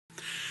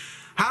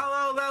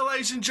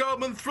ladies and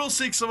gentlemen, thrill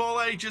seekers of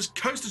all ages,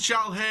 Coaster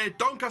Child here,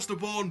 Doncaster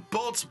born,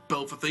 but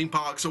built for theme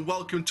parks, and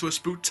welcome to a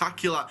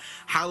spooktacular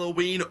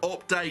Halloween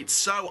update.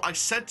 So, I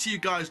said to you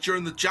guys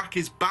during the Jack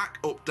is Back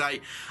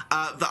update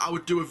that I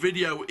would do a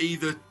video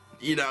either,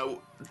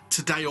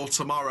 today or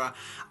tomorrow.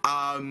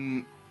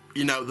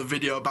 The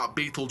video about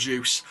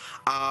Beetlejuice,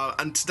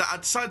 and today I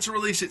decided to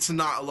release it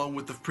tonight along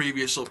with the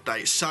previous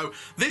updates. So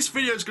this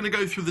video is going to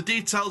go through the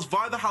details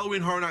via the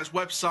Halloween Horror Nights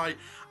website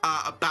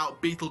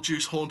about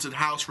Beetlejuice Haunted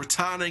House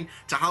returning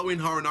to Halloween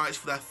Horror Nights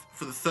for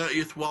the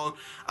 30th one,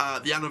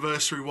 the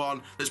anniversary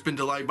one that's been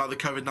delayed by the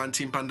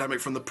COVID-19 pandemic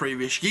from the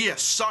previous year.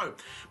 So,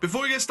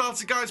 before we get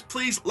started guys,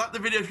 please like the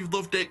video if you've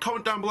loved it,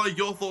 comment down below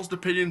your thoughts and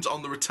opinions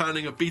on the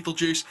returning of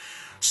Beetlejuice,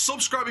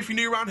 subscribe if you're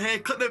new around here,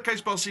 click the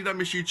notification bell so you don't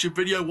miss YouTube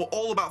video. We're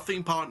all about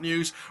theme park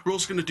news. We're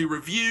also going to do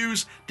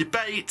reviews,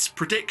 debates,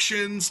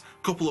 predictions,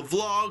 a couple of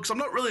vlogs.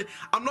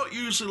 I'm not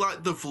usually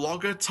like the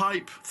vlogger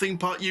type theme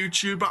park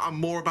YouTuber, I'm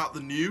more about the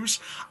news,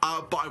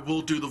 but I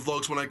will do the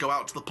vlogs when I go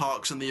out to the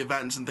parks and the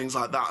events and things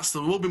like that. So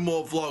there will be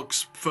more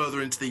vlogs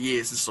further into the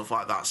years and stuff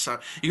like that. So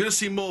you're going to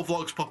see more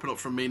vlogs popping up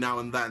from me now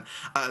and then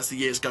as the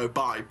years go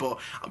by. But,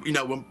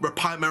 we're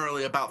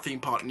primarily about theme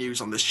park news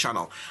on this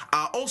channel.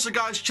 Also,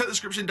 guys, check the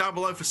description down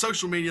below for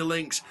social media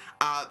links,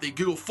 the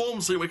Google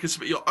Forms link where you can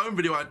submit your own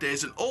video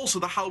ideas, and also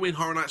the Halloween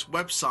Horror Nights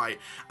website.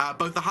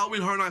 Both the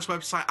Halloween Horror Nights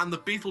website and the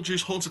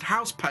Beetlejuice Haunted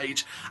House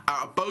page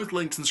are both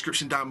linked in the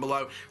description down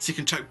below, so you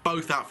can check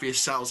both out for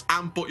yourselves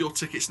and book your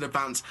tickets in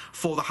advance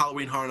for the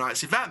Halloween Horror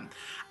Nights event.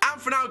 And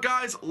for now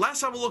guys,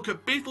 let's have a look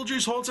at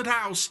Beetlejuice Haunted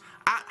House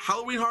at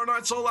Halloween Horror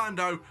Nights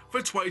Orlando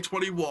for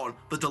 2021,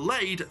 the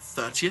delayed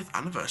 30th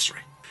anniversary.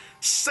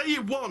 Say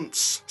it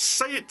once,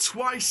 say it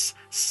twice,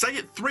 say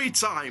it 3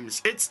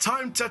 times. It's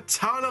time to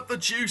turn up the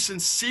juice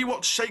and see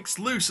what shakes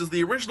loose as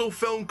the original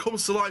film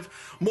comes to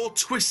life more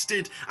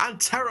twisted and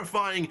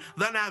terrifying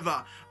than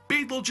ever.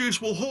 Beetlejuice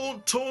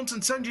will taunt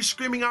and send you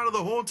screaming out of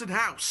the haunted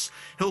house.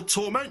 He'll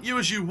torment you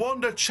as you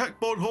wander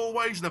checkboard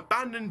hallways and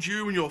abandon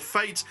you and your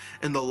fate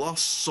in the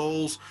Lost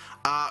Souls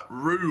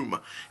room.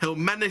 He'll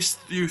menace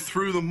you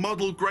through the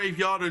model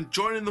graveyard and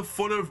join in the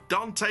fun of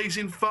Dante's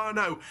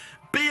Inferno.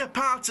 Be a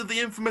part of the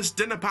infamous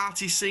dinner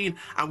party scene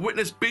and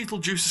witness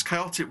Beetlejuice's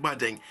chaotic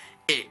wedding.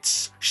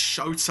 It's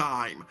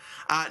showtime.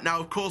 Now,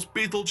 of course,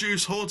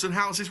 Beetlejuice Haunted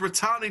House is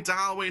returning to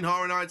Halloween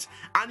Horror Nights,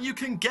 and you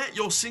can get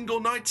your single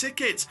night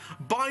tickets.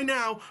 Buy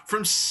now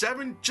from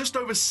just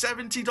over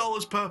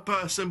 $70 per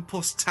person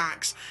plus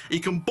tax.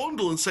 You can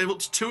bundle and save up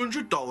to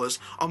 $200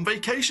 on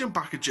vacation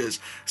packages.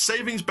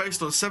 Savings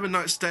based on a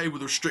 7-night stay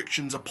with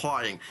restrictions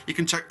applying. You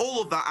can check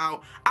all of that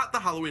out at the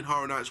Halloween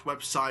Horror Nights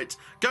website.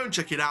 Go and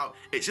check it out.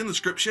 It's in the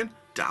description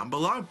down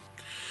below.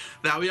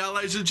 There we are,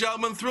 ladies and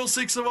gentlemen, thrill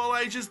seekers of all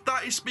ages.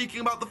 That is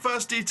speaking about the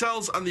first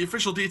details and the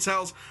official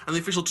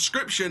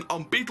description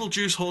on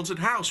Beetlejuice Haunted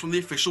House from the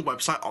official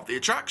website of the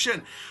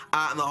attraction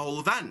and the whole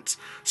event.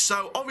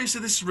 So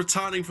obviously this is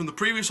returning from the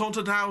previous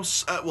Haunted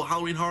House,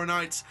 Halloween Horror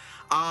Nights.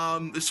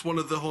 This is one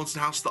of the haunted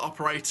houses that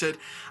operated,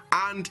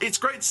 and it's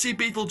great to see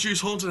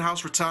Beetlejuice Haunted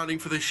House returning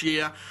for this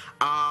year.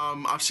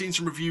 I've seen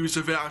some reviews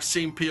of it. I've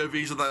seen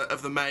POVs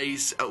of the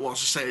maze. Well, I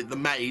should say the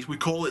maze. We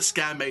call it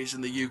Scare Maze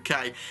in the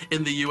UK.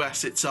 In the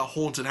US, it's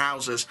haunted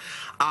houses.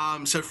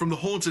 So from the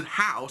haunted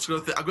house,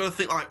 I've got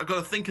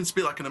to think and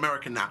speak like an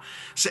American now.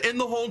 So in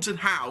the haunted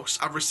house,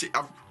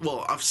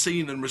 I've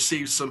seen and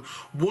received some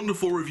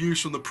wonderful reviews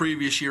from the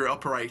previous year it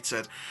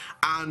operated,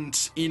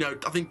 and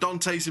I think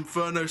Dante's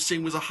Inferno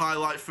scene was a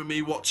highlight for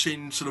me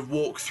watching sort of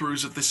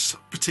walkthroughs of this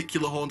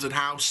particular haunted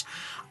house.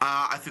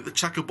 I think the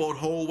checkerboard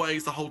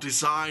hallways, the whole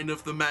design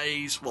of the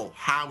maze,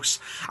 house.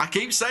 I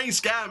keep saying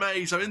Scare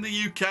Maze. I'm in the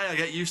UK. I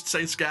get used to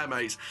saying Scare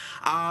Maze.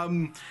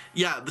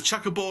 Yeah, the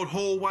checkerboard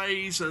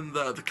hallways and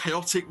the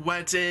chaotic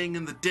wedding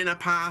and the dinner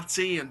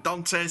party and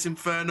Dante's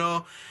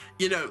Inferno.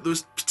 There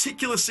was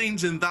particular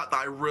scenes in that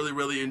I really,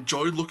 really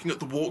enjoyed looking at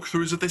the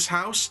walkthroughs of this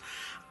house.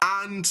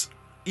 And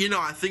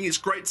I think it's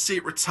great to see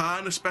it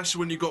return, especially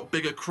when you've got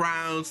bigger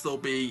crowds. There'll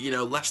be,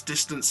 less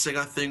distancing,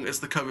 I think, as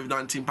the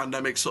COVID-19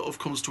 pandemic sort of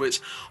comes to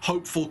its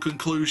hopeful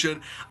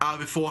conclusion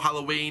before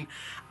Halloween.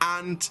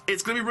 And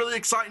it's going to be really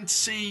exciting to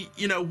see,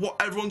 what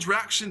everyone's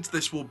reaction to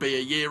this will be a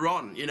year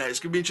on. It's going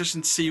to be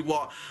interesting to see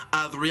what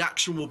the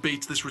reaction will be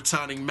to this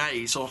returning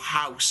maze, or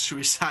house, should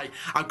we say.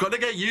 I've got to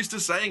get used to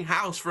saying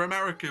house for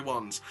American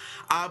ones.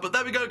 But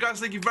there we go, guys.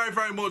 Thank you very,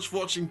 very much for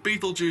watching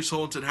Beetlejuice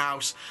Haunted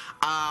House,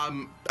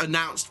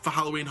 announced for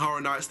Halloween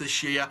Horror Nights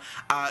this year.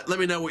 Let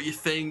me know what you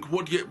think.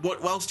 What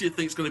else do you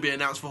think is going to be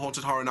announced for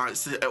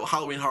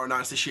Halloween Horror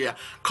Nights this year?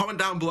 Comment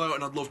down below,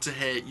 and I'd love to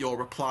hear your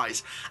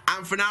replies.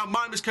 And for now,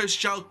 my name is Coaster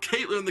Child.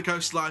 Keep living the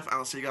coast life, and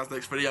I'll see you guys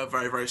next video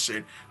very, very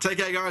soon. Take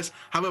care, guys.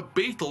 Have a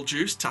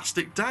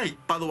Beetlejuice-tastic day.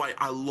 By the way,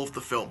 I love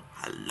the film.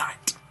 I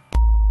liked it.